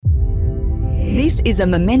This is a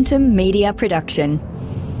Momentum Media production.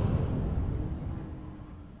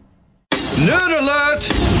 Nerd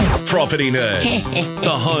alert! Property Nerds, the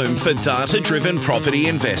home for data-driven property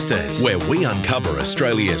investors, where we uncover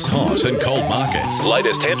Australia's hot and cold markets,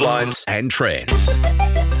 latest headlines and trends.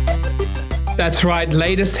 That's right.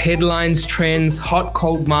 Latest headlines, trends, hot,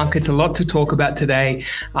 cold markets, a lot to talk about today.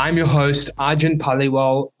 I'm your host, Arjun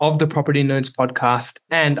Paliwal of the Property Nerds podcast,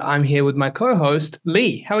 and I'm here with my co-host,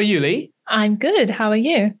 Leigh. How are you, Leigh? I'm good. How are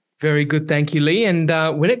you? Very good. Thank you, Leigh. And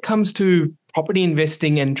when it comes to property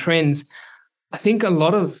investing and trends, I think a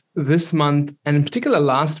lot of this month, and in particular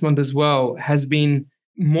last month as well, has been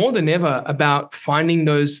more than ever about finding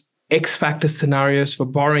those X-factor scenarios for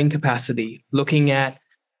borrowing capacity, looking at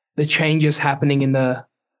the changes happening in the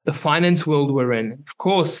finance world we're in. Of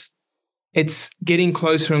course, it's getting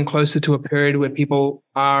closer and closer to a period where people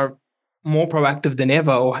are more proactive than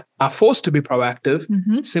ever, or are forced to be proactive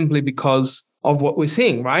simply because of what we're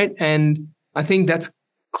seeing, right? And I think that's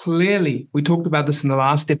clearly, we talked about this in the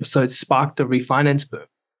last episode, sparked a refinance boom.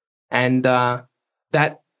 And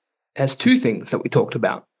that has two things that we talked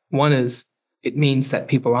about. One is it means that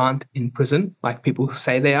people aren't in prison like people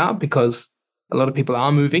say they are, because a lot of people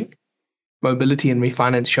are moving. Mobility and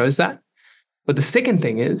refinance shows that. But the second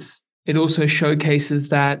thing is it also showcases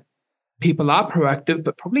that people are proactive,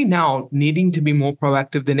 but probably now needing to be more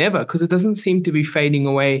proactive than ever, because it doesn't seem to be fading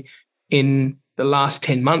away in the last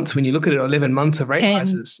 10 months when you look at it, 11 months of rate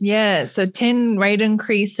rises. Yeah, so 10 rate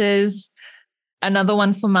increases, another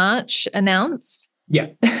one for March announced. Yeah.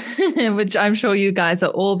 Which I'm sure you guys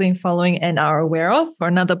are all been following and are aware of, for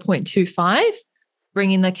another 0.25,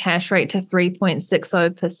 bringing the cash rate to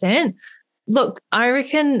 3.60%. Look, I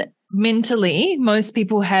reckon mentally most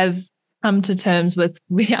people have come to terms with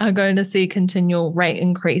we are going to see continual rate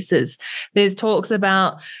increases. There's talks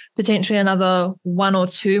about potentially another 1 or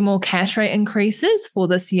 2 more cash rate increases for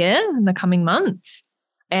this year in the coming months.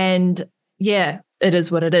 And yeah, it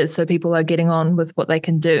is what it is. So people are getting on with what they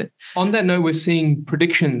can do. On that note, we're seeing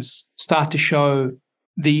predictions start to show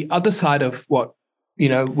the other side of what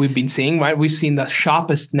we've been seeing, right? We've seen the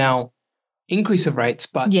sharpest now increase of rates,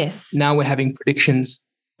 but now we're having predictions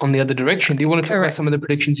on the other direction. Do you want to talk about some of the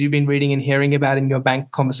predictions you've been reading and hearing about in your bank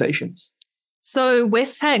conversations? So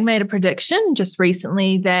Westpac made a prediction just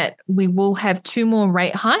recently that we will have 2 more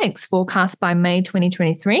rate hikes forecast by May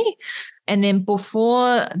 2023. And then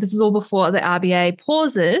this is all before the RBA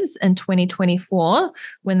pauses in 2024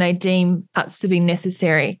 when they deem cuts to be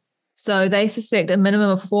necessary. So they suspect a minimum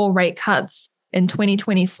of 4 rate cuts in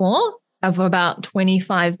 2024 of about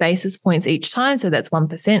 25 basis points each time. So that's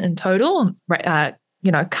 1% in total,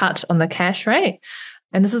 cut on the cash rate.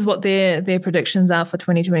 And this is what their predictions are for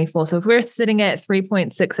 2024. So if we're sitting at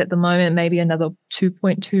 3.6 at the moment, maybe another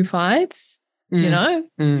 2.25s,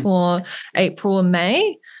 for April and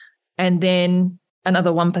May, and then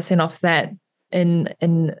another 1% off that in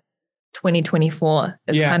 2024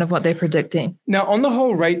 is kind of what they're predicting. Now, on the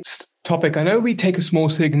whole rates topic, I know we take a small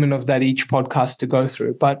segment of that each podcast to go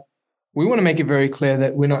through, but we want to make it very clear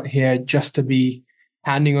that we're not here just to be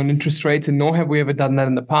handing on interest rates, and nor have we ever done that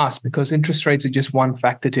in the past, because interest rates are just one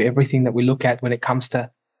factor to everything that we look at when it comes to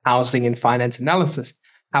housing and finance analysis.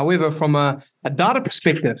 However, from a data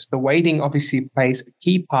perspective, the weighting obviously plays a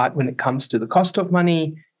key part when it comes to the cost of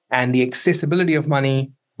money and the accessibility of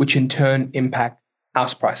money, which in turn impact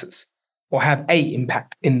house prices, or have a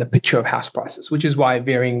impact in the picture of house prices, which is why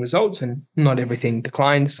varying results, and not everything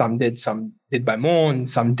declined. Some did by more and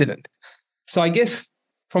some didn't. So I guess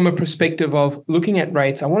from a perspective of looking at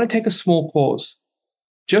rates, I want to take a small pause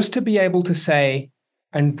just to be able to say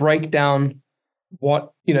and break down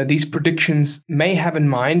what these predictions may have in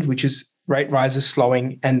mind, which is rate rises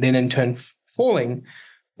slowing and then in turn falling.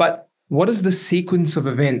 But what is the sequence of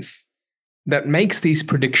events that makes these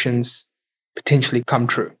predictions potentially come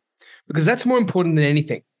true? Because that's more important than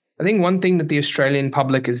anything. I think one thing that the Australian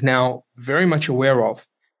public is now very much aware of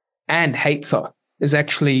and hates is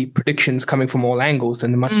actually predictions coming from all angles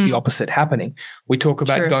and much the opposite happening. We talk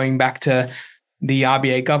about going back to the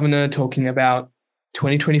RBA governor talking about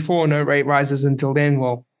 2024, no rate rises until then.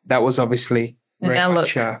 Well, that was obviously very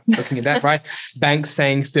much looking at that, right? Banks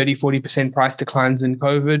saying 30, 40% price declines in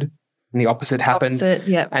COVID, and the opposite happened.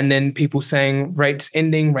 And then people saying rates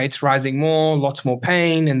ending, rates rising more, lots more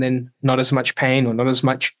pain, and then not as much pain or not as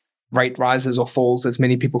much rate rises or falls as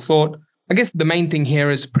many people thought. I guess the main thing here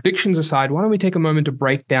is, predictions aside, why don't we take a moment to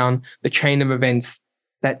break down the chain of events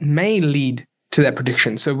that may lead to that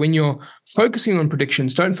prediction. So when you're focusing on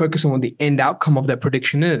predictions, don't focus on what the end outcome of that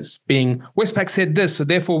prediction is, being Westpac said this, so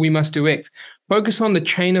therefore we must do X. Focus on the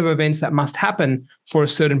chain of events that must happen for a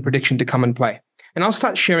certain prediction to come in play. And I'll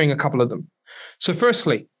start sharing a couple of them. So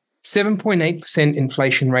firstly, 7.8%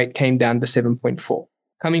 inflation rate came down to 7.4.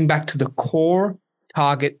 Coming back to the core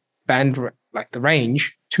target band, like the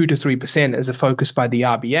range, 2 to 3% as a focus by the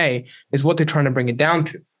RBA is what they're trying to bring it down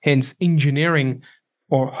to. Hence engineering,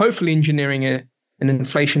 or hopefully engineering an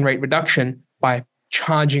inflation rate reduction by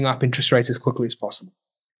charging up interest rates as quickly as possible.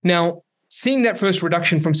 Now, seeing that first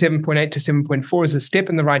reduction from 7.8 to 7.4 is a step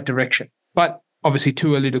in the right direction, but obviously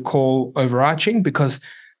too early to call overarching because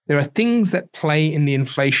there are things that play in the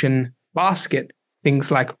inflation basket,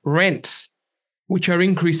 things like rents, which are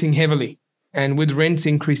increasing heavily. And with rents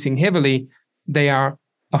increasing heavily, they are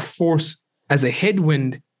a force as a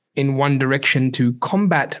headwind in one direction to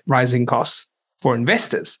combat rising costs for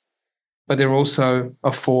investors. But they're also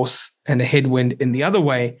a force and a headwind in the other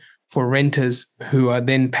way for renters who are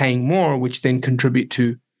then paying more, which then contribute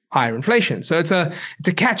to higher inflation. So it's a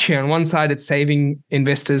catch here. On one side, it's saving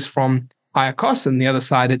investors from higher costs, and the other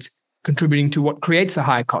side, it's contributing to what creates the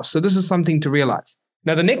higher costs. So this is something to realize.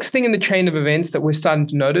 Now, the next thing in the chain of events that we're starting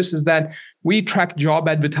to notice is that we track job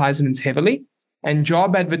advertisements heavily, and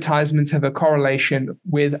job advertisements have a correlation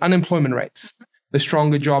with unemployment rates. The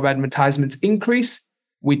stronger job advertisements increase,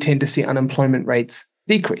 we tend to see unemployment rates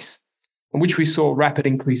decrease, in which we saw rapid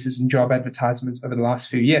increases in job advertisements over the last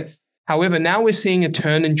few years. However, now we're seeing a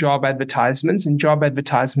turn in job advertisements, and job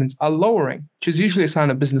advertisements are lowering, which is usually a sign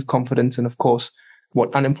of business confidence and, of course,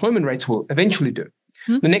 what unemployment rates will eventually do.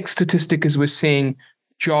 The next statistic is we're seeing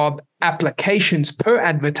job applications per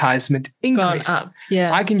advertisement increase. Gone up.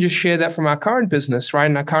 Yeah. I can just share that from our current business, right?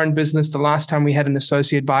 In our current business, the last time we had an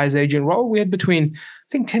associate buyer's agent role, we had between, I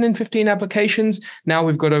think, 10 and 15 applications. Now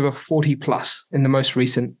we've got over 40 plus in the most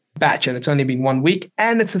recent batch, and it's only been 1 week,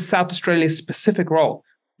 and it's a South Australia specific role.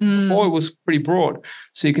 Before it was pretty broad.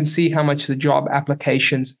 So you can see how much the job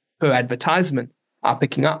applications per advertisement are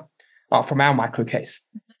picking up from our micro case.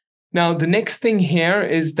 Now, the next thing here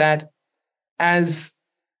is that as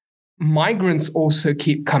migrants also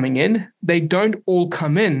keep coming in, they don't all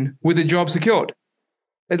come in with a job secured.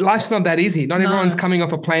 Life's not that easy. Not everyone's coming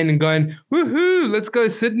off a plane and going, woohoo, let's go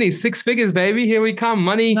Sydney, 6 figures, baby, here we come,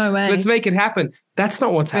 money, No way. Let's make it happen. That's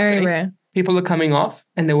not what's happening. Very rare. People are coming off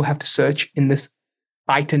and they will have to search in this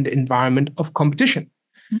heightened environment of competition.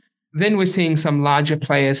 Then we're seeing some larger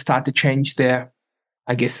players start to change their,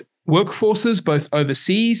 workforces, both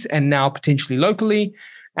overseas and now potentially locally.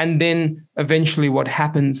 And then eventually what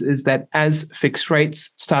happens is that as fixed rates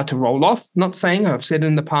start to roll off, not saying, I've said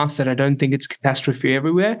in the past that I don't think it's catastrophe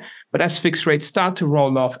everywhere, but as fixed rates start to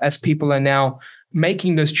roll off, as people are now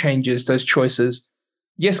making those changes, those choices,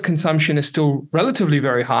 yes, consumption is still relatively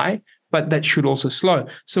very high, but that should also slow.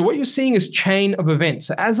 So what you're seeing is chain of events.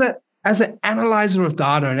 So as an analyzer of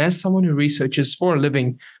data and as someone who researches for a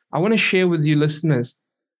living, I want to share with you listeners,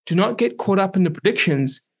 do not get caught up in the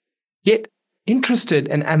predictions, get interested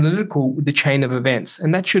and analytical with the chain of events.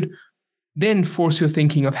 And that should then force your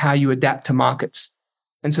thinking of how you adapt to markets.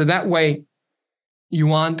 And so that way,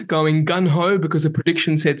 you aren't going gung-ho because a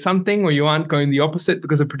prediction said something, or you aren't going the opposite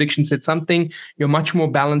because a prediction said something. You're much more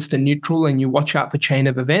balanced and neutral, and you watch out for chain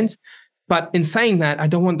of events. But in saying that, I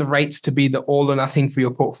don't want the rates to be the all or nothing for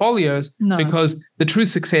your portfolios, because the true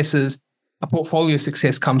success is a portfolio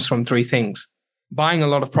success comes from 3 things: buying a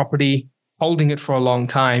lot of property, holding it for a long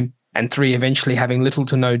time, and 3, eventually having little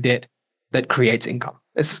to no debt that creates income.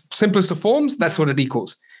 As simplest of forms, that's what it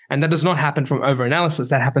equals. And that does not happen from over-analysis.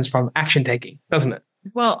 That happens from action taking, doesn't it?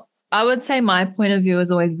 Well, I would say my point of view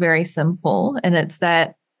is always very simple. And it's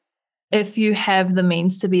that if you have the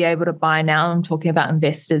means to be able to buy now, I'm talking about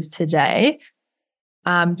investors today,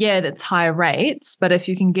 that's higher rates. But if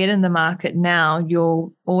you can get in the market now,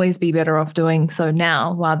 you'll always be better off doing so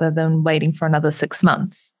now rather than waiting for another 6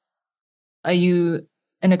 months. Are you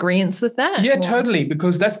in agreement with that? Yeah, totally.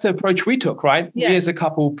 Because that's the approach we took, right? Yeah. We as a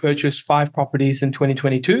couple purchased 5 properties in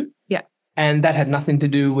 2022. Yeah. And that had nothing to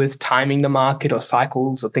do with timing the market or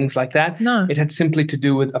cycles or things like that. No. It had simply to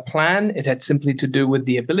do with a plan. It had simply to do with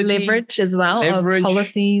the ability. Leverage as well, of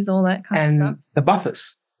policies, all that kind of stuff. And the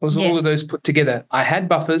buffers. It was all of those put together. I had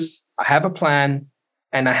buffers, I have a plan,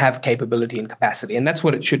 and I have capability and capacity. And that's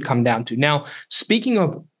what it should come down to. Now, speaking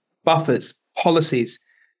of buffers, policies,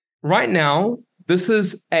 right now, this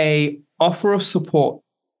is a offer of support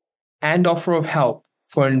and offer of help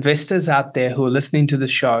for investors out there who are listening to the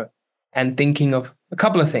show and thinking of a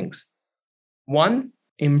couple of things. 1,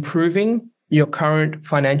 improving your current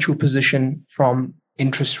financial position from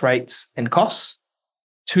interest rates and costs.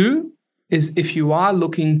 2 is if you are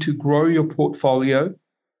looking to grow your portfolio,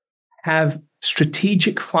 have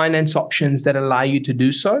strategic finance options that allow you to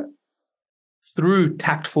do so through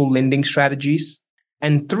tactful lending strategies.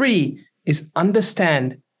 And 3 is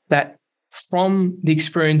understand that from the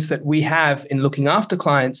experience that we have in looking after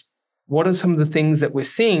clients, what are some of the things that we're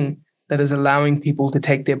seeing that is allowing people to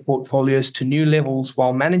take their portfolios to new levels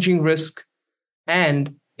while managing risk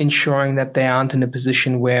and ensuring that they aren't in a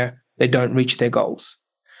position where they don't reach their goals?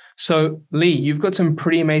 So, Leigh, you've got some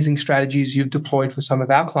pretty amazing strategies you've deployed for some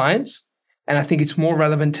of our clients, and I think it's more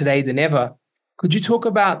relevant today than ever. Could you talk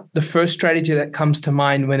about the first strategy that comes to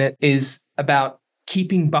mind when it is about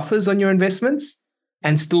keeping buffers on your investments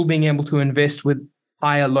and still being able to invest with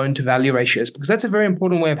higher loan-to-value ratios? Because that's a very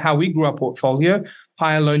important way of how we grew our portfolio,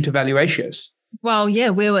 higher loan-to-value ratios. Well, yeah,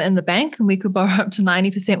 we were in the bank and we could borrow up to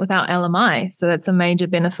 90% without LMI. So that's a major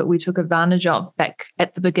benefit we took advantage of back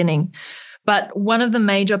at the beginning. But one of the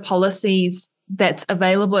major policies that's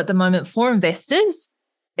available at the moment for investors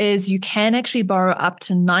is you can actually borrow up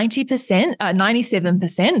to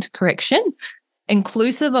 97%,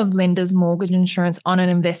 inclusive of lender's mortgage insurance on an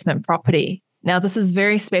investment property. Now, this is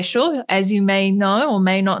very special. As you may know or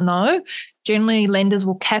may not know, generally lenders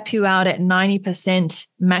will cap you out at 90%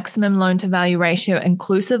 maximum loan to value ratio,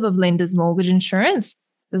 inclusive of lender's mortgage insurance.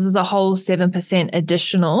 This is a whole 7%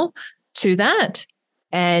 additional to that.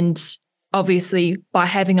 And obviously, by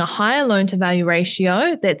having a higher loan to value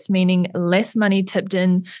ratio, that's meaning less money tipped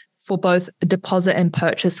in for both deposit and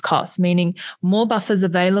purchase costs, meaning more buffers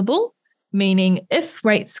available, meaning if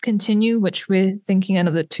rates continue, which we're thinking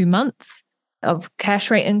another 2 months of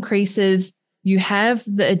cash rate increases, you have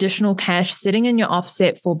the additional cash sitting in your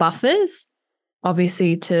offset for buffers,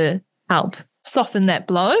 obviously to help soften that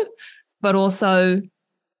blow, but also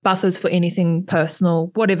buffers for anything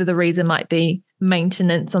personal, whatever the reason might be,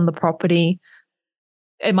 maintenance on the property.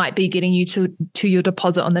 It might be getting you to your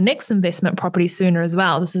deposit on the next investment property sooner as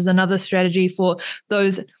well. This is another strategy for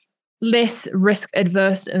those less risk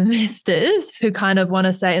adverse investors who kind of want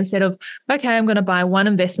to say, instead of, okay, I'm going to buy one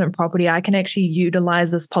investment property, I can actually utilize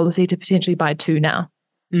this policy to potentially buy two now.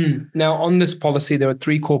 Now, on this policy, there are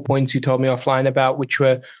 3 core points you told me offline about, which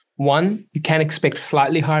were 1, you can expect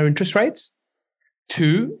slightly higher interest rates.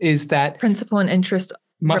 2 is that principal and interest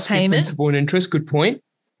must be principal and interest. Good point.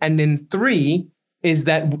 And then 3 is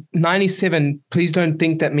that 97, please don't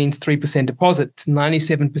think that means 3% deposit. It's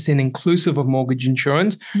 97% inclusive of mortgage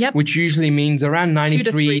insurance, which usually means around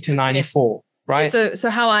 93 to 94, right?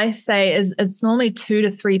 So how I say is it's normally 2 to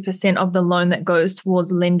 3% of the loan that goes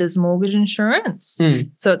towards lender's mortgage insurance.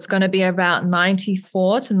 So it's going to be about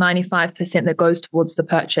 94 to 95% that goes towards the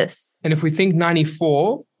purchase. And if we think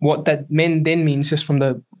 94, what that then means, just from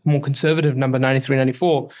the more conservative number, 93,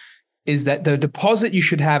 94, is that the deposit you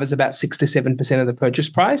should have is about 6 to 7% of the purchase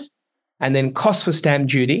price. And then cost for stamp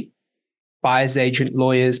duty, buyer's agent,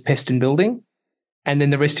 lawyers, pest and building. And then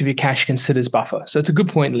the rest of your cash considers buffer. So it's a good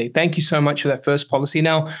point, Leigh. Thank you so much for that first policy.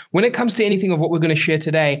 Now, when it comes to anything of what we're going to share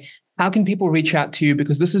today, how can people reach out to you?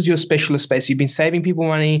 Because this is your specialist space. You've been saving people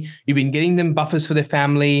money. You've been getting them buffers for their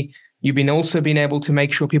family. You've been also been able to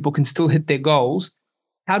make sure people can still hit their goals.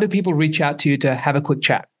 How do people reach out to you to have a quick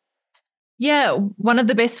chat? Yeah, one of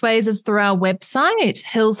the best ways is through our website,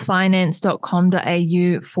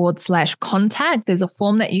 hillsfinance.com.au/contact. There's a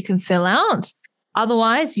form that you can fill out.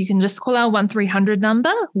 Otherwise, you can just call our 1300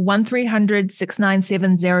 number,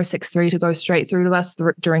 1300-697-063 to go straight through to us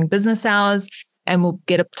during business hours, and we'll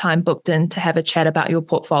get a time booked in to have a chat about your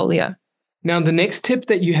portfolio. Now, the next tip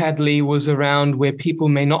that you had, Leigh, was around where people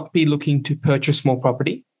may not be looking to purchase more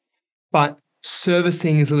property, but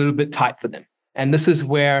servicing is a little bit tight for them. And this is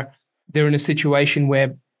where they're in a situation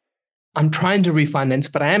where I'm trying to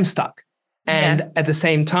refinance, but I am stuck. And at the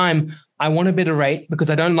same time, I want a better rate because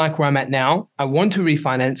I don't like where I'm at now. I want to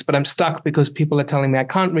refinance, but I'm stuck because people are telling me I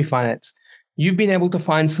can't refinance. You've been able to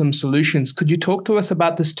find some solutions. Could you talk to us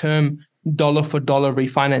about this term, dollar for dollar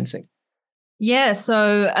refinancing? Yeah,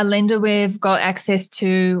 so a lender we've got access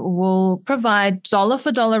to will provide dollar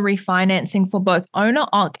for dollar refinancing for both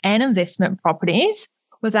owner-occ and investment properties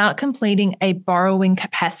without completing a borrowing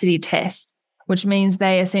capacity test, which means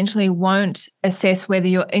they essentially won't assess whether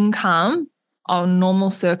your income on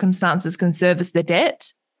normal circumstances can service the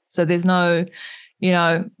debt. So there's no,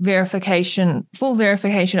 full verification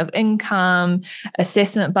of income,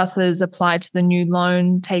 assessment buffers applied to the new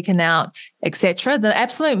loan taken out, etc. The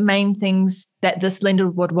absolute main things that this lender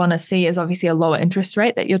would want to see is obviously a lower interest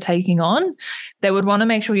rate that you're taking on. They would want to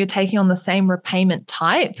make sure you're taking on the same repayment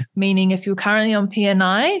type, meaning if you're currently on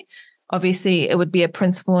P&I, obviously it would be a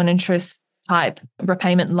principal and interest type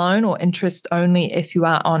repayment loan, or interest only if you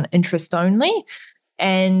are on interest only,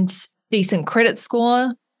 and decent credit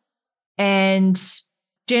score. And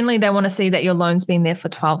generally they want to see that your loan's been there for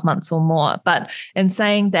 12 months or more. But in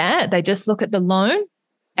saying that, they just look at the loan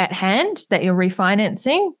at hand that you're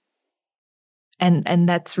refinancing, And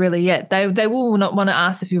that's really it. They will not want to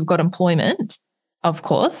ask if you've got employment. Of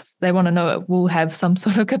course, they want to know it will have some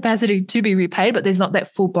sort of capacity to be repaid, but there's not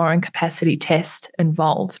that full borrowing capacity test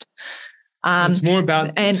involved. So it's more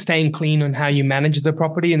about staying clean on how you manage the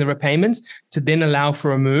property and the repayments to then allow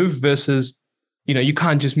for a move versus, you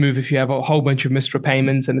can't just move if you have a whole bunch of missed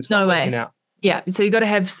repayments and it's not working out. Yeah, so you've got to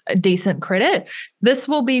have a decent credit. This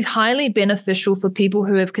will be highly beneficial for people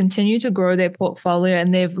who have continued to grow their portfolio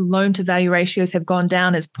and their loan to value ratios have gone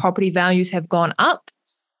down as property values have gone up.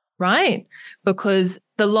 Right? Because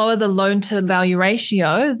the lower the loan to value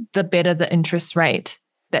ratio, the better the interest rate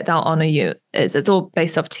that they'll honor you is. It's all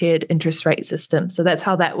based off tiered interest rate system. So that's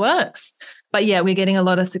how that works. But yeah, we're getting a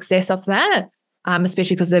lot of success off that,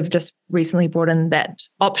 especially because they've just recently brought in that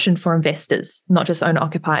option for investors, not just owner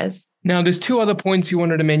occupiers. Now, there's two other points you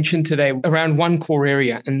wanted to mention today around one core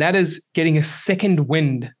area, and that is getting a second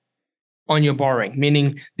wind on your borrowing,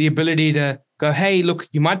 meaning the ability to go, hey, look,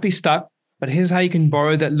 you might be stuck, but here's how you can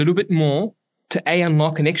borrow that little bit more to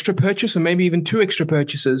unlock an extra purchase or maybe even two extra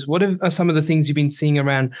purchases. What are some of the things you've been seeing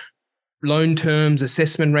around loan terms,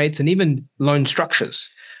 assessment rates, and even loan structures?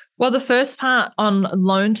 Well, the first part on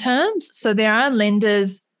loan terms. So there are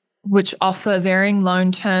lenders which offer varying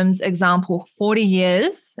loan terms, example, 40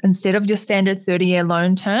 years instead of your standard 30-year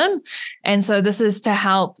loan term. And so this is to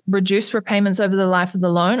help reduce repayments over the life of the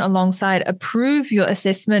loan alongside approve your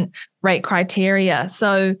assessment rate criteria.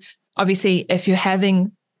 So obviously, if you're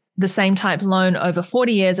having the same type loan over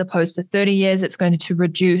 40 years opposed to 30 years, it's going to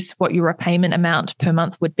reduce what your repayment amount per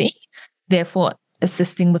month would be, therefore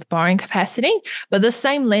assisting with borrowing capacity. But the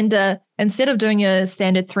same lender, instead of doing your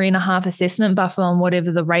standard 3.5 assessment buffer on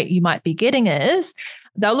whatever the rate you might be getting is,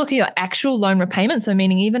 they'll look at your actual loan repayment. So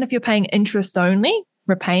meaning even if you're paying interest only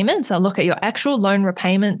repayments, they'll look at your actual loan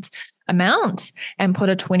repayment amount and put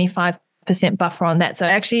a 25% buffer on that. So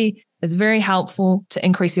actually, it's very helpful to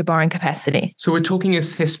increase your borrowing capacity. So we're talking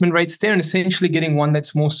assessment rates there and essentially getting one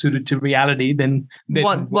that's more suited to reality than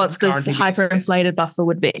what's this hyperinflated buffer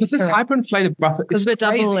would be. This hyperinflated buffer is we're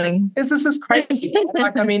doubling. This is crazy.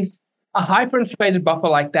 A hyperinflated buffer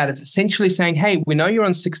like that is essentially saying, hey, we know you're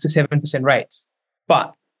on 6 to 7% rates,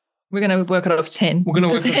 but we're going to work it off 10. We're going to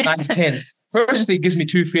work it off 9 to 10. Firstly, it gives me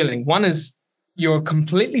two feelings. One is you're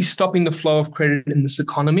completely stopping the flow of credit in this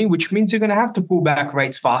economy, which means you're going to have to pull back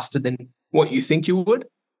rates faster than what you think you would.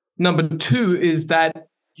 Number two is that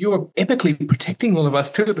you're epically protecting all of us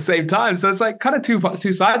too at the same time. So it's like kind of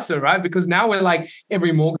two sides to it, right? Because now we're like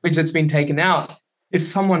every mortgage that's been taken out is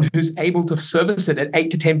someone who's able to service it at 8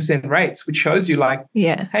 to 10% rates, which shows you like,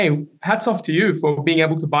 hey, hats off to you for being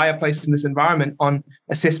able to buy a place in this environment on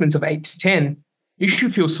assessments of 8 to 10. You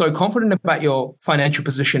should feel so confident about your financial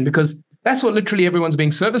position because that's what literally everyone's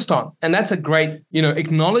being serviced on. And that's a great,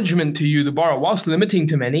 acknowledgement to you, the borrower, whilst limiting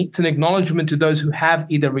to many. It's an acknowledgement to those who have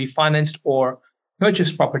either refinanced or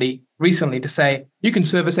purchased property recently to say, you can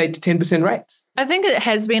service 8 to 10% rates. I think it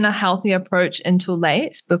has been a healthy approach until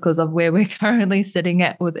late because of where we're currently sitting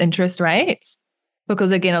at with interest rates.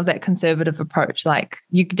 Because again, of that conservative approach, like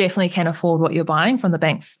you definitely can afford what you're buying from the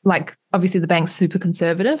banks. Like obviously the bank's super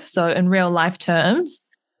conservative. So in real life terms,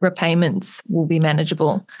 repayments will be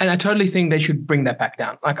manageable. And I totally think they should bring that back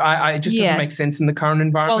down. Like it just doesn't make sense in the current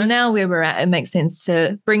environment. Well, now where we're at, it makes sense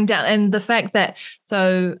to bring down. And the fact that,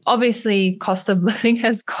 so obviously cost of living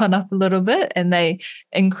has gone up a little bit and they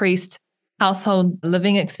increased household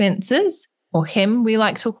living expenses, or HEM we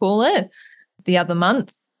like to call it, the other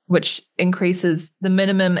month, which increases the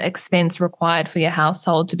minimum expense required for your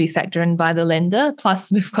household to be factored in by the lender.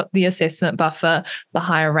 Plus, we've got the assessment buffer, the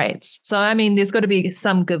higher rates. So, I mean, there's got to be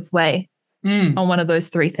some giveaway on one of those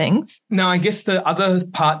three things. Now, I guess the other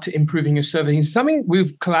part to improving your servicing is something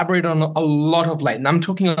we've collaborated on a lot of late. And I'm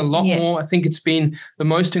talking a lot more. I think it's been the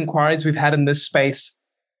most inquiries we've had in this space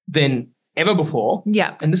than ever before.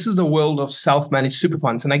 Yeah. And this is the world of self-managed super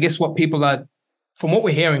funds. And I guess what people are, from what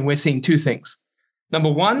we're hearing, we're seeing two things. Number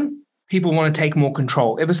one, people want to take more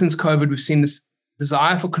control. Ever since COVID, we've seen this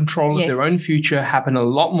desire for control of their own future happen a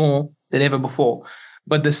lot more than ever before.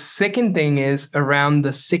 But the second thing is around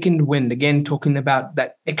the second wind, again, talking about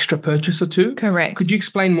that extra purchase or two. Correct. Could you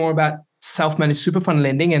explain more about self-managed super fund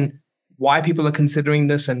lending and why people are considering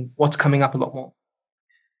this and what's coming up a lot more?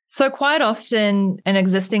 So quite often, an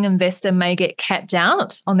existing investor may get capped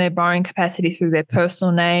out on their borrowing capacity through their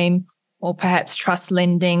personal name, or perhaps trust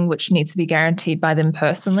lending, which needs to be guaranteed by them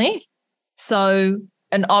personally. So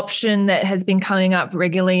an option that has been coming up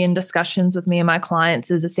regularly in discussions with me and my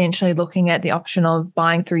clients is essentially looking at the option of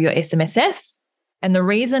buying through your SMSF. And the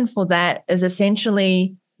reason for that is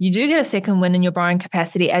essentially you do get a second win in your borrowing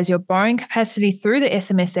capacity as your borrowing capacity through the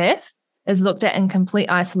SMSF is looked at in complete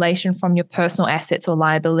isolation from your personal assets or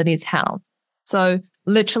liabilities held. So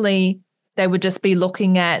literally, they would just be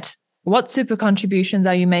looking at what super contributions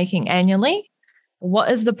are you making annually?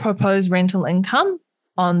 What is the proposed rental income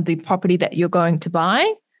on the property that you're going to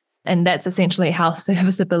buy? And that's essentially how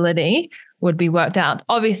serviceability would be worked out,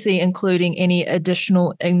 obviously including any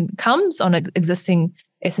additional incomes on existing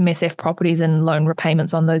SMSF properties and loan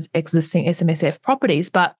repayments on those existing SMSF properties.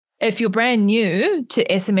 But if you're brand new to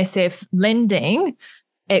SMSF lending,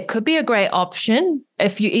 it could be a great option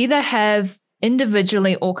if you either have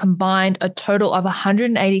individually or combined a total of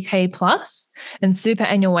 180K plus in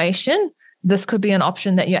superannuation. This could be an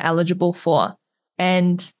option that you're eligible for.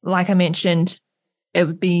 And like I mentioned, it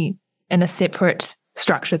would be in a separate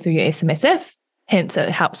structure through your SMSF. Hence, it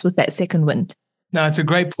helps with that second wind. No, it's a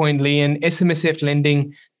great point, Leigh. And SMSF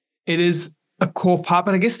lending, it is a core part.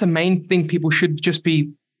 But I guess the main thing people should just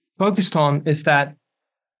be focused on is that,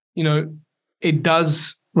 it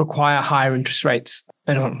does require higher interest rates.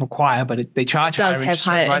 They don't require, but they charge higher interest rates. Does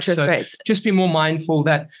have higher interest rates. Just be more mindful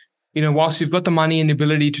that, whilst you've got the money and the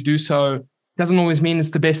ability to do so, doesn't always mean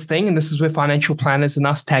it's the best thing. And this is where financial planners and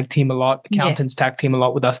us tag team a lot, accountants tag team a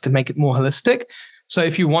lot with us to make it more holistic. So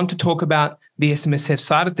if you want to talk about the SMSF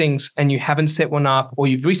side of things and you haven't set one up or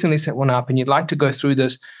you've recently set one up and you'd like to go through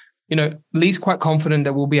this, Leigh's quite confident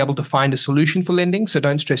that we'll be able to find a solution for lending. So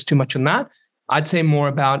don't stress too much on that. I'd say more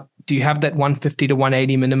about, do you have that 150 to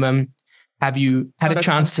 180 minimum? Have you had a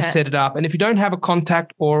chance to set it up? And if you don't have a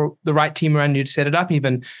contact or the right team around you to set it up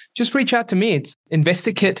even, just reach out to me. It's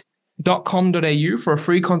InvestorKit.com.au for a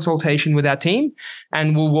free consultation with our team.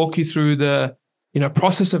 And we'll walk you through the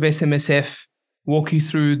process of SMSF, walk you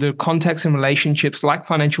through the contacts and relationships like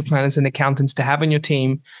financial planners and accountants to have on your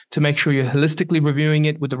team to make sure you're holistically reviewing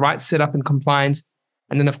it with the right setup and compliance.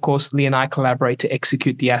 And then, of course, Leigh and I collaborate to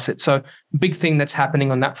execute the asset. So big thing that's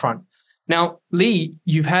happening on that front. Now, Leigh,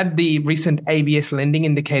 you've had the recent ABS lending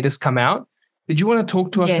indicators come out. Did you want to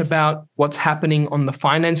talk to us about what's happening on the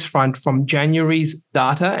finance front from January's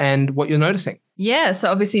data and what you're noticing? Yeah, so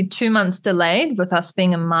obviously 2 months delayed with us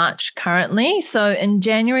being in March currently. So in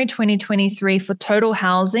January 2023 for total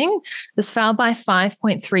housing, this fell by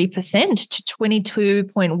 5.3% to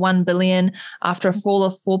 22.1 billion after a fall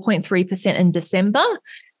of 4.3% in December.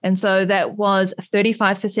 And so that was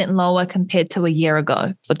 35% lower compared to a year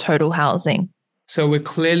ago for total housing. So we're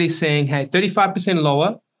clearly saying, hey, 35%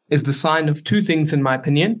 lower is the sign of two things, in my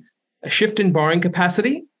opinion: a shift in borrowing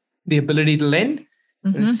capacity, the ability to lend.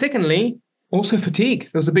 And secondly, also fatigue.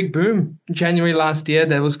 There was a big boom in January last year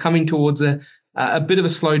that was coming towards a bit of a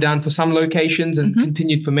slowdown for some locations and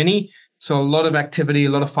continued for many. So a lot of activity, a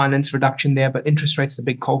lot of finance reduction there, but interest rates the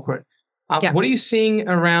big culprit. What are you seeing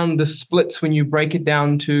around the splits when you break it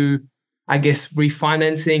down to, I guess,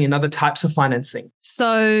 refinancing and other types of financing?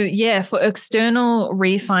 So for external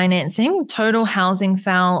refinancing, total housing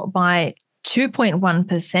fell by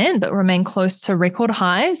 2.1%, but remain close to record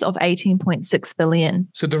highs of 18.6 billion.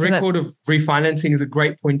 So the record of refinancing is a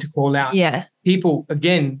great point to call out. Yeah. People,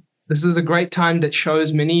 again, this is a great time that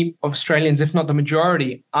shows many Australians, if not the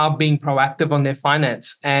majority, are being proactive on their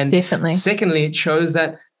finance. And definitely. Secondly, it shows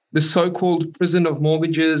that the so-called prison of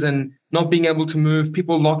mortgages and not being able to move,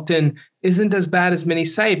 people locked in, isn't as bad as many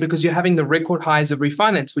say, because you're having the record highs of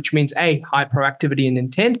refinance, which means A, high proactivity and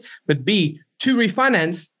intent, but B, to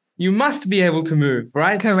refinance, you must be able to move,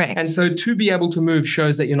 right? Correct. And so to be able to move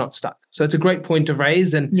shows that you're not stuck. So it's a great point to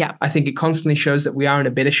raise. And I think it constantly shows that we are in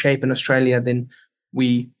a better shape in Australia than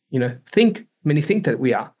we, many think that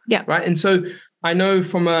we are. Yeah. Right. And so I know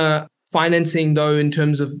from a financing, though, in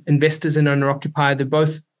terms of investors and owner-occupier, they're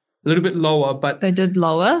both a little bit lower, but they did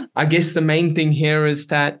lower. I guess the main thing here is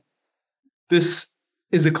that this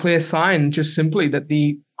is a clear sign, just simply, that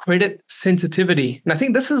the credit sensitivity, and I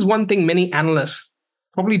think this is one thing many analysts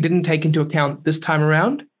probably didn't take into account this time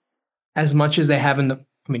around as much as they have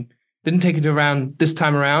didn't take it around this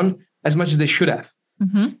time around as much as they should have.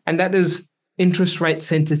 And that is interest rate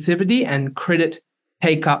sensitivity and credit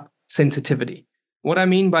take-up sensitivity. What I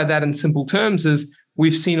mean by that in simple terms is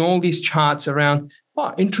we've seen all these charts around,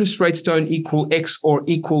 interest rates don't equal X or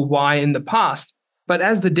equal Y in the past. But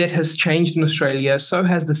as the debt has changed in Australia, so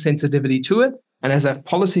has the sensitivity to it. And as our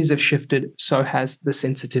policies have shifted, so has the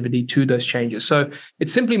sensitivity to those changes. So it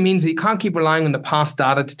simply means that you can't keep relying on the past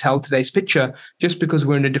data to tell today's picture just because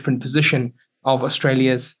we're in a different position of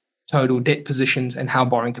Australia's total debt positions and how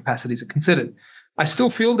borrowing capacities are considered. I still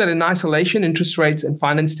feel that in isolation, interest rates and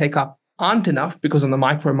finance take up aren't enough, because on the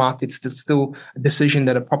micro markets, it's still a decision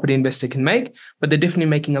that a property investor can make, but they're definitely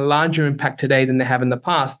making a larger impact today than they have in the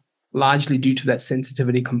past, largely due to that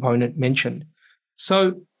sensitivity component mentioned.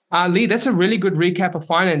 So Leigh, that's a really good recap of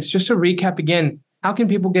finance. Just to recap again, how can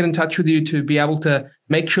people get in touch with you to be able to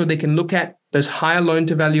make sure they can look at those higher loan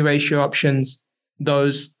to value ratio options,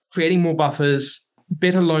 those creating more buffers,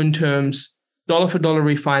 better loan terms, dollar for dollar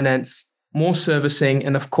refinance, more servicing,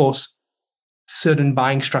 and of course, certain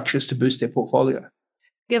buying structures to boost their portfolio?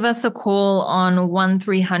 Give us a call on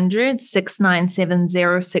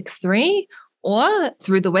 1300-697-063 or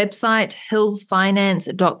through the website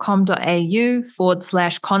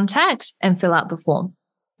hillsfinance.com.au/contact and fill out the form.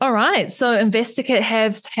 All right. So InvestorKit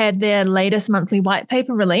has had their latest monthly white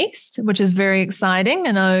paper released, which is very exciting.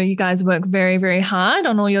 I know you guys work very, very hard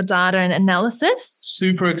on all your data and analysis.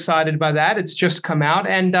 Super excited by that. It's just come out.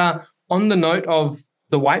 And on the note of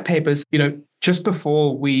the white papers, just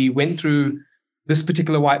before we went through this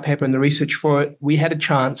particular white paper and the research for it, we had a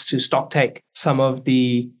chance to stock take some of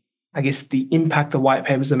the impact the white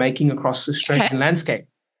papers are making across the Australian landscape.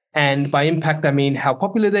 And by impact, I mean how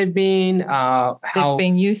popular they've been, how they've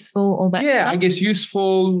been useful, all that stuff. Yeah, I guess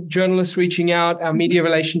useful, journalists reaching out, our media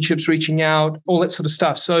relationships reaching out, all that sort of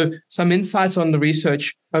stuff. So some insights on the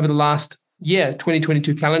research over the last year,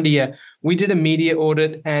 2022 calendar year. We did a media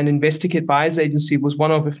audit, and InvestorKit Buyers Agency was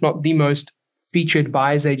one of, if not the most featured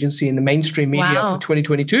buyers agency in the mainstream media for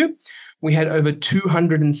 2022. We had over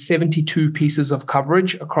 272 pieces of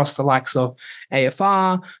coverage across the likes of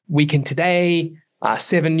AFR, Weekend Today,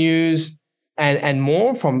 7 News, and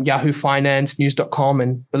more from Yahoo Finance, news.com,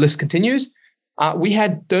 and the list continues. We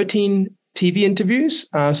had 13 TV interviews,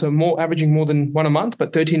 so averaging more than one a month,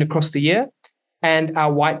 but 13 across the year. And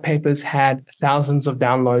our white papers had thousands of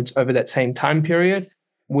downloads over that same time period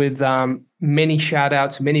with many shout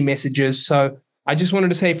outs, many messages. So I just wanted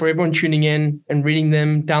to say for everyone tuning in and reading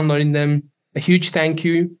them, downloading them, a huge thank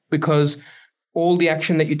you, because all the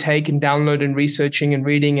action that you take in download and researching and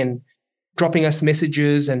reading and dropping us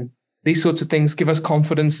messages and these sorts of things give us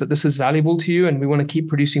confidence that this is valuable to you, and we want to keep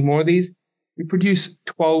producing more of these. We produce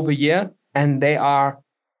 12 a year, and they are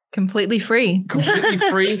completely free. Which is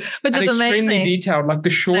extremely amazing. Detailed. Like the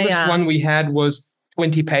shortest one we had was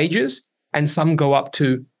 20 pages, and some go up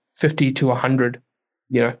to 50 to 100,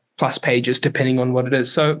 plus pages, depending on what it is.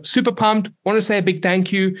 So super pumped. Want to say a big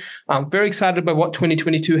thank you. I'm very excited about what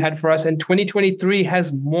 2022 had for us, and 2023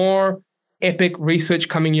 has more epic research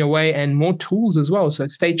coming your way and more tools as well. So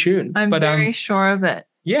stay tuned. I'm very sure of it.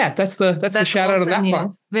 Yeah, that's the shout out on that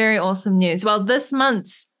part. Very awesome news. Well, this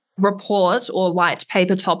month's report or white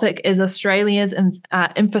paper topic is Australia's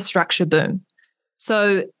infrastructure boom.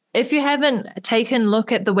 So if you haven't taken a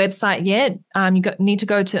look at the website yet, you need to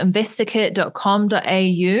go to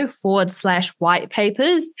investorkit.com.au/white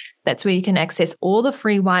papers. That's where you can access all the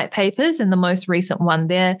free white papers. And the most recent one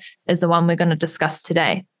there is the one we're going to discuss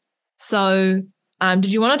today. So did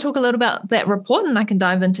you want to talk a little about that report, and I can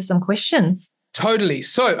dive into some questions? Totally.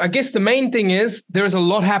 So I guess the main thing is there is a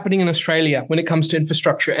lot happening in Australia when it comes to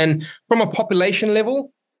infrastructure. And from a population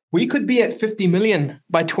level, we could be at 50 million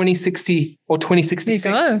by 2060 or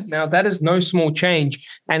 2066. Now, that is no small change.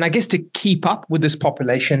 And I guess to keep up with this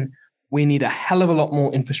population, we need a hell of a lot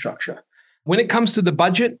more infrastructure. When it comes to the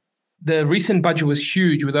budget, the recent budget was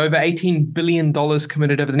huge, with over $18 billion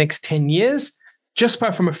committed over the next 10 years, just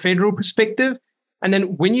from a federal perspective. And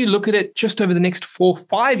then when you look at it just over the next 4 or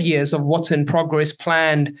 5 years of what's in progress,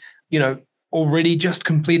 planned, already just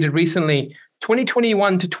completed recently,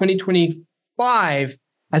 2021 to 2025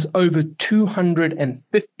 has over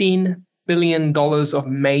 $215 billion of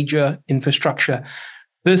major infrastructure.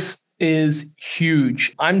 This is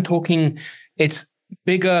huge. I'm talking it's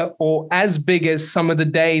bigger or as big as some of the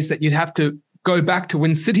days that you'd have to go back to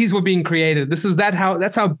when cities were being created.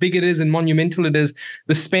 That's how big it is and monumental it is.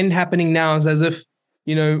 The spend happening now is as if,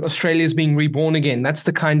 Australia is being reborn again. That's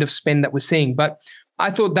the kind of spend that we're seeing. But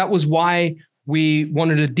I thought that was why we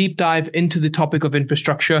wanted a deep dive into the topic of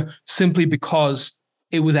infrastructure, simply because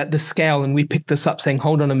it was at the scale, and we picked this up saying,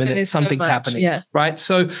 hold on a minute, something's happening. Yeah. Right.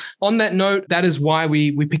 So on that note, that is why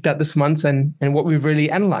we picked out this month and what we've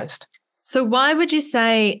really analyzed. So why would you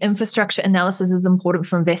say infrastructure analysis is important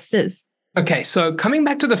for investors? Okay, so coming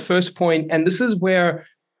back to the first point, and this is where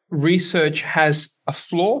research has a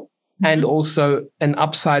flaw and also an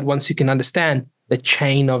upside once you can understand the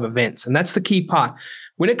chain of events. And that's the key part.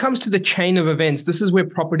 When it comes to the chain of events, this is where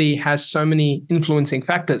property has so many influencing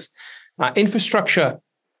factors. Infrastructure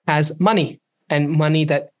has money, and money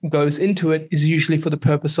that goes into it is usually for the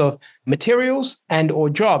purpose of materials and or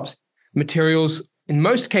jobs. Materials, in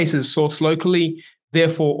most cases, sourced locally,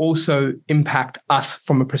 therefore also impact us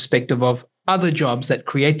from a perspective of other jobs that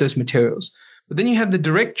create those materials. But then you have the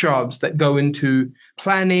direct jobs that go into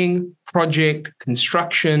planning, project,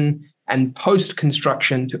 construction, and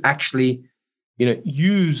post-construction to actually,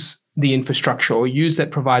 use the infrastructure or use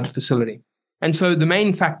that provided facility. And so the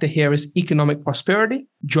main factor here is economic prosperity,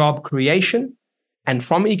 job creation. And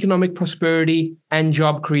from economic prosperity and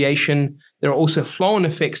job creation, there are also flow-on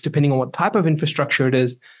effects, depending on what type of infrastructure it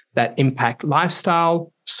is, that impact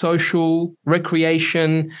lifestyle, social,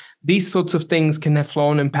 recreation. These sorts of things can have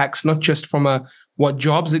flow-on impacts, not just from what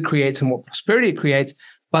jobs it creates and what prosperity it creates,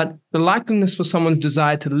 but the likeliness for someone's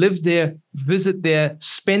desire to live there, visit there,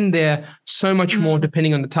 spend there, so much more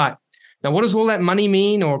depending on the type. Now, what does all that money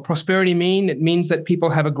mean or prosperity mean? It means that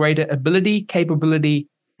people have a greater ability, capability,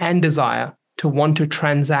 and desire to want to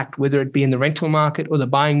transact, whether it be in the rental market or the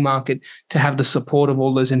buying market, to have the support of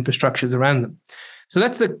all those infrastructures around them. So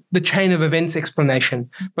that's the chain of events explanation.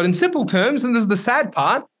 But in simple terms, and this is the sad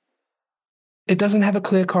part, it doesn't have a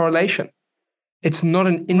clear correlation. It's not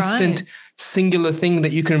an instant singular thing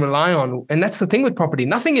that you can rely on. And that's the thing with property.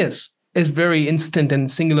 Nothing is very instant and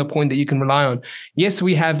singular point that you can rely on. Yes,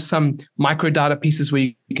 we have some micro data pieces where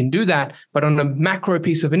you can do that, but on a macro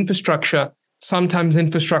piece of infrastructure, sometimes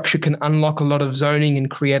infrastructure can unlock a lot of zoning and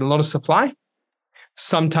create a lot of supply.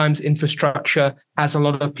 Sometimes infrastructure has a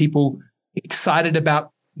lot of people excited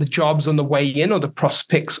about the jobs on the way in or the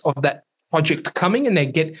prospects of that project coming, and they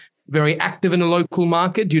get very active in a local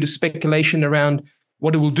market due to speculation around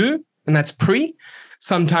what it will do, and that's pre.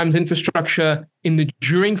 Sometimes infrastructure in the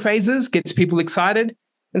during phases gets people excited,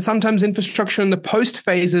 and sometimes infrastructure in the post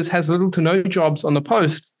phases has little to no jobs on the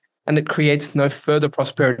post, and it creates no further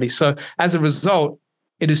prosperity. So as a result,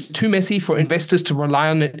 it is too messy for investors to rely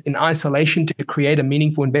on it in isolation to create a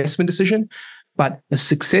meaningful investment decision. But a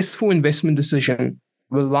successful investment decision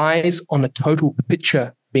relies on a total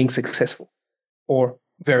picture being successful or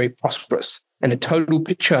very prosperous. And a total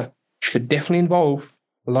picture should definitely involve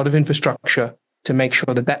a lot of infrastructure to make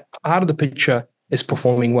sure that that part of the picture is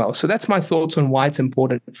performing well. So that's my thoughts on why it's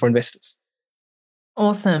important for investors.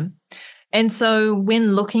 Awesome. And so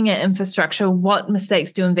when looking at infrastructure, what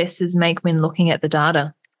mistakes do investors make when looking at the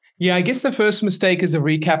data? Yeah, I guess the first mistake is a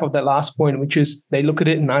recap of that last point, which is they look at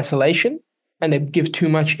it in isolation and they give too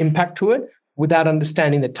much impact to it without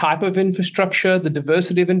understanding the type of infrastructure, the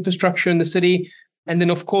diversity of infrastructure in the city, and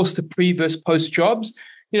then, of course, the pre versus post jobs.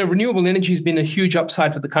 Renewable energy has been a huge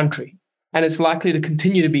upside for the country, and it's likely to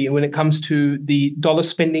continue to be when it comes to the dollar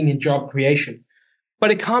spending and job creation.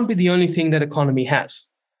 But it can't be the only thing that economy has.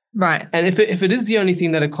 Right. And if it is the only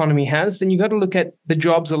thing that economy has, then you got to look at the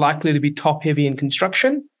jobs are likely to be top heavy in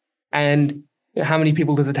construction. And how many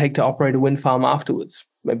people does it take to operate a wind farm afterwards?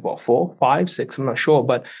 Maybe 4, 5, 6, I'm not sure.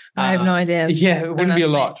 But I have no idea. Yeah, it wouldn't be a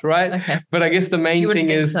lot, right? Okay. But I guess the main thing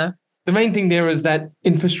is the main thing there is that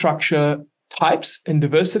infrastructure types and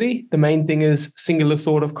diversity. The main thing is singular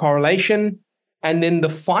thought of correlation. And then the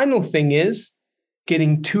final thing is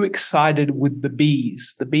getting too excited with the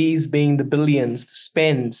Bs being the billions, the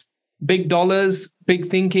spends, big dollars, big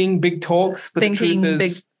thinking, big talks. But Thinking the truth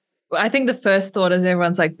is, big. I think the first thought is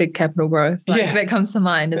everyone's like big capital growth. That comes to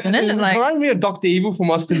mind, isn't it? It reminds me of Dr. Evil from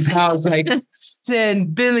Austin Powers, like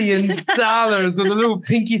 $10 billion with a little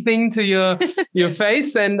pinky thing to your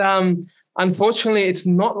face. And unfortunately, it's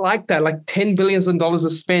not like that. Like $10 billion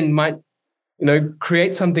of spend might,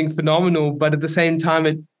 create something phenomenal, but at the same time,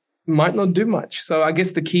 it might not do much. So I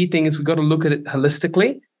guess the key thing is we've got to look at it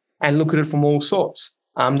holistically and look at it from all sorts.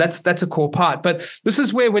 That's a core part. But this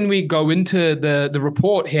is where when we go into the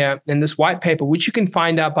report here in this white paper, which you can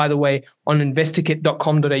find out, by the way, on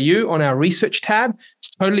investorkit.com.au on our research tab. It's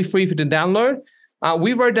totally free for you to download.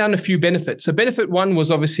 We wrote down a few benefits. So benefit one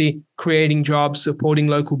was obviously creating jobs, supporting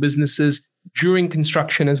local businesses during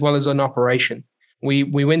construction as well as on operation. We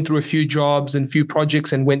went through a few jobs and few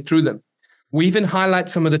projects and went through them. We even highlight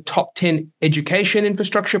some of the top 10 education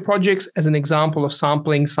infrastructure projects as an example of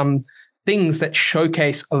sampling some things that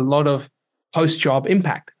showcase a lot of post-job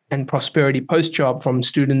impact and prosperity post-job from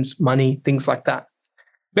students, money, things like that.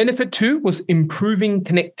 Benefit two was improving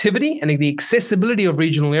connectivity and the accessibility of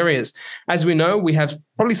regional areas. As we know, we have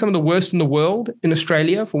probably some of the worst in the world in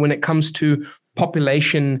Australia for when it comes to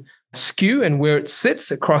population skew and where it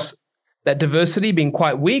sits across that diversity being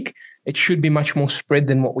quite weak. It should be much more spread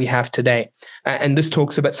than what we have today. And this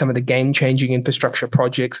talks about some of the game-changing infrastructure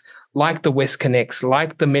projects like the West Connects,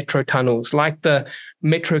 like the metro tunnels, like the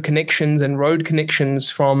metro connections and road connections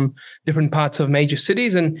from different parts of major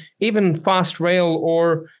cities, and even fast rail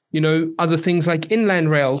or, other things like inland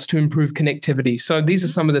rails to improve connectivity. So these are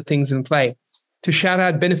some of the things in play. To shout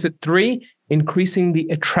out benefit three, increasing the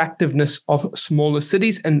attractiveness of smaller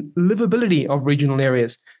cities and livability of regional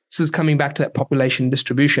areas. This is coming back to that population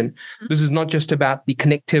distribution. This is not just about the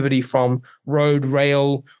connectivity from road,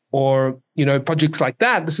 rail, or, projects like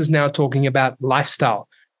that. This is now talking about lifestyle.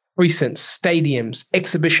 precincts, stadiums,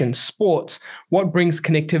 exhibitions, sports. What brings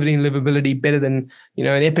connectivity and livability better than,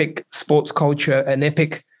 an epic sports culture, an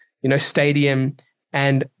epic, stadium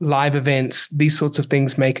and live events? These sorts of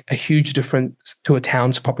things make a huge difference to a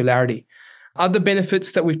town's popularity. Other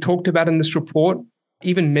benefits that we've talked about in this report,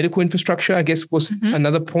 even medical infrastructure, I guess, was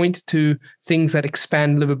another point to things that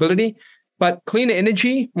expand livability. But cleaner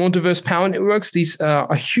energy, more diverse power networks, these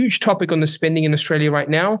are a huge topic on the spending in Australia right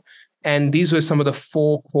now. And these were some of the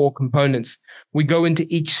 4 core components. We go into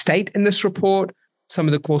each state in this report, some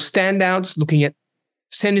of the core standouts, looking at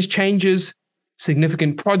percentage changes,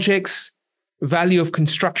 significant projects, value of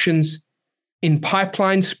constructions in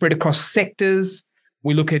pipelines spread across sectors.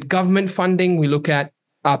 We look at government funding. We look at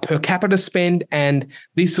per capita spend, and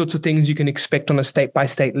these sorts of things you can expect on a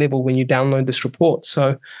state-by-state level when you download this report.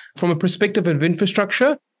 So from a perspective of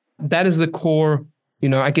infrastructure, that is the core,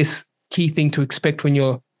 key thing to expect when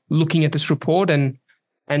you're looking at this report and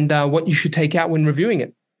what you should take out when reviewing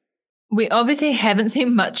it. We obviously haven't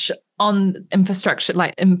seen much on infrastructure,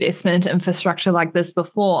 like investment infrastructure like this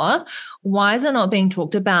before. Why is it not being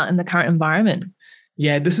talked about in the current environment?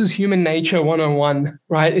 Yeah, this is human nature 101,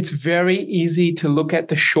 right? It's very easy to look at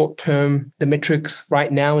the short term, the metrics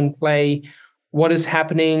right now in play, what is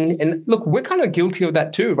happening. And look, we're kind of guilty of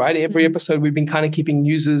that too, right? Every episode, we've been kind of keeping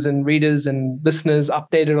users and readers and listeners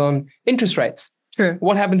updated on interest rates. True.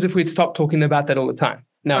 What happens if we'd stop talking about that all the time?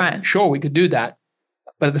 Now, Sure, we could do that.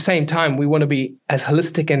 But at the same time, we want to be as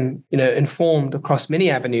holistic and, informed across many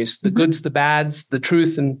avenues, the goods, the bads, the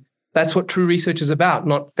truth. And that's what true research is about,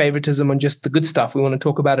 not favoritism on just the good stuff. We want to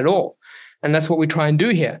talk about it all. And that's what we try and do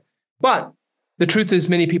here. But the truth is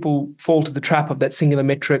many people fall to the trap of that singular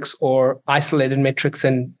metrics or isolated metrics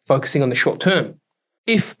and focusing on the short term.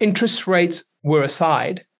 If interest rates were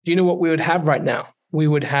aside, do you know what we would have right now? We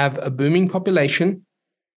would have a booming population,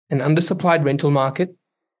 an undersupplied rental market,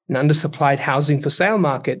 an undersupplied housing for sale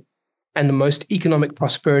market, and the most economic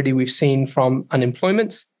prosperity we've seen from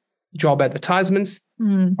unemployments, job advertisements,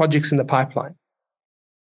 projects in the pipeline.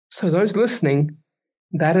 So those listening,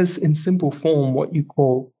 that is in simple form what you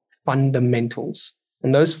call fundamentals.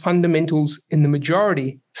 And those fundamentals in the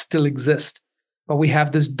majority still exist. But we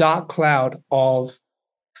have this dark cloud of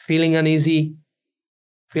feeling uneasy,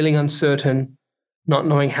 feeling uncertain, not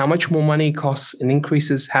knowing how much more money costs and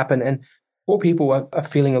increases happen. And poor people are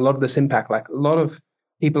feeling a lot of this impact. Like a lot of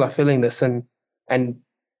people are feeling this. And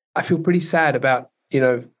I feel pretty sad about,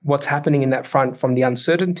 what's happening in that front from the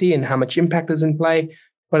uncertainty and how much impact is in play.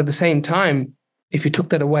 But at the same time, if you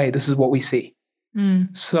took that away, this is what we see.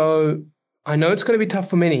 So I know it's going to be tough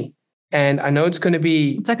for many. And I know it's going to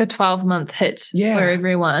be... It's like a 12-month hit for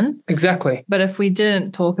everyone. Exactly. But if we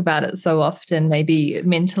didn't talk about it so often, maybe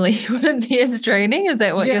mentally it wouldn't be as draining. Is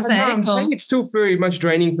that what you're saying? No, I'm saying it's still very much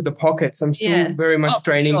draining for the pockets. I'm still very much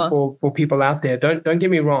draining for people out there. Don't get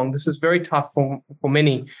me wrong. This is very tough for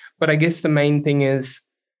many. But I guess the main thing is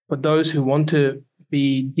for those who want to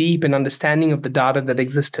be deep and understanding of the data that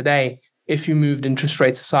exists today, if you moved interest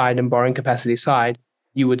rates aside and borrowing capacity aside,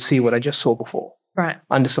 you would see what I just saw before. Right.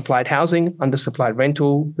 Undersupplied housing, undersupplied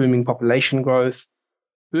rental, booming population growth,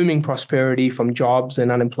 booming prosperity from jobs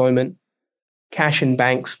and unemployment, cash in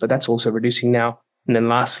banks, but that's also reducing now. And then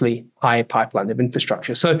lastly, high pipeline of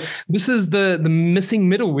infrastructure. So this is the missing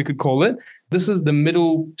middle, we could call it. This is the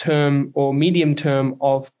middle term or medium term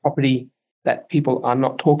of property that people are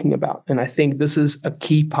not talking about. And I think this is a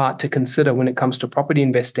key part to consider when it comes to property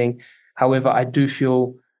investing. However, I do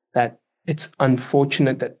feel that it's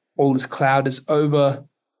unfortunate that all this cloud is over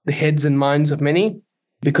the heads and minds of many,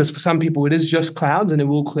 because for some people it is just clouds and it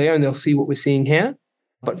will clear and they'll see what we're seeing here.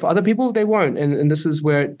 But for other people, they won't. And this is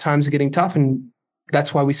where times are getting tough. And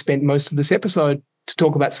that's why we spent most of this episode to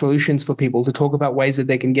talk about solutions for people, to talk about ways that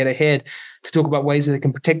they can get ahead, to talk about ways that they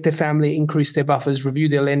can protect their family, increase their buffers, review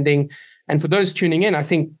their lending. And for those tuning in, I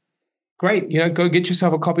think, great, go get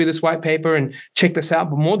yourself a copy of this white paper and check this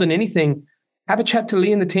out. But more than anything, have a chat to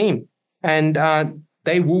Leigh and the team. And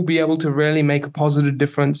they will be able to really make a positive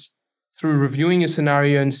difference through reviewing your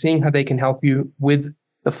scenario and seeing how they can help you with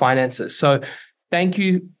the finances. So thank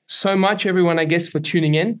you so much, everyone, I guess, for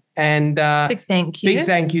tuning in. And big thank you. Big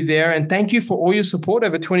thank you there. And thank you for all your support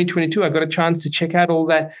over 2022. I got a chance to check out all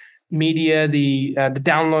that media, the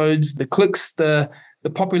downloads, the clicks, the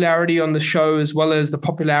popularity on the show, as well as the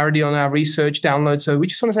popularity on our research downloads. So we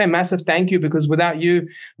just want to say a massive thank you, because without you,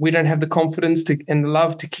 we don't have the confidence and the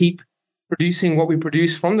love to keep producing what we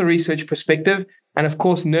produce from the research perspective. And of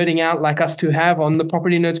course, nerding out like us two have on the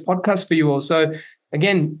Property Nerds podcast for you all. So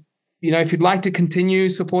again, if you'd like to continue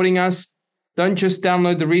supporting us, don't just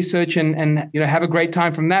download the research and have a great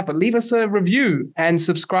time from that, but leave us a review and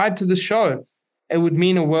subscribe to the show. It would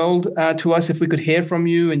mean a world to us if we could hear from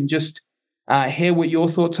you and just hear what your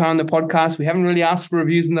thoughts are on the podcast. We haven't really asked for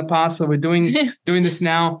reviews in the past, so we're doing this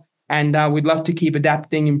now. And we'd love to keep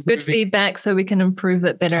adapting, improving. Good feedback so we can improve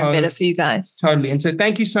it better and better for you guys. Totally. And so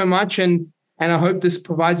thank you so much. And I hope this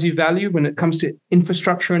provides you value when it comes to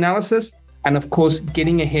infrastructure analysis. And of course,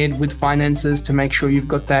 getting ahead with finances to make sure you've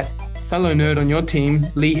got that fellow nerd on your team,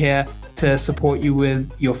 Leigh here, to support you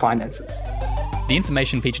with your finances. The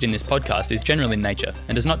information featured in this podcast is general in nature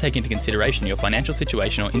and does not take into consideration your financial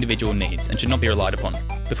situation or individual needs and should not be relied upon.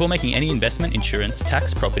 Before making any investment, insurance,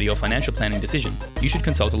 tax, property or financial planning decision, you should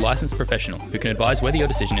consult a licensed professional who can advise whether your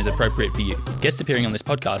decision is appropriate for you. Guests appearing on this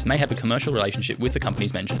podcast may have a commercial relationship with the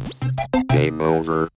companies mentioned. Game over.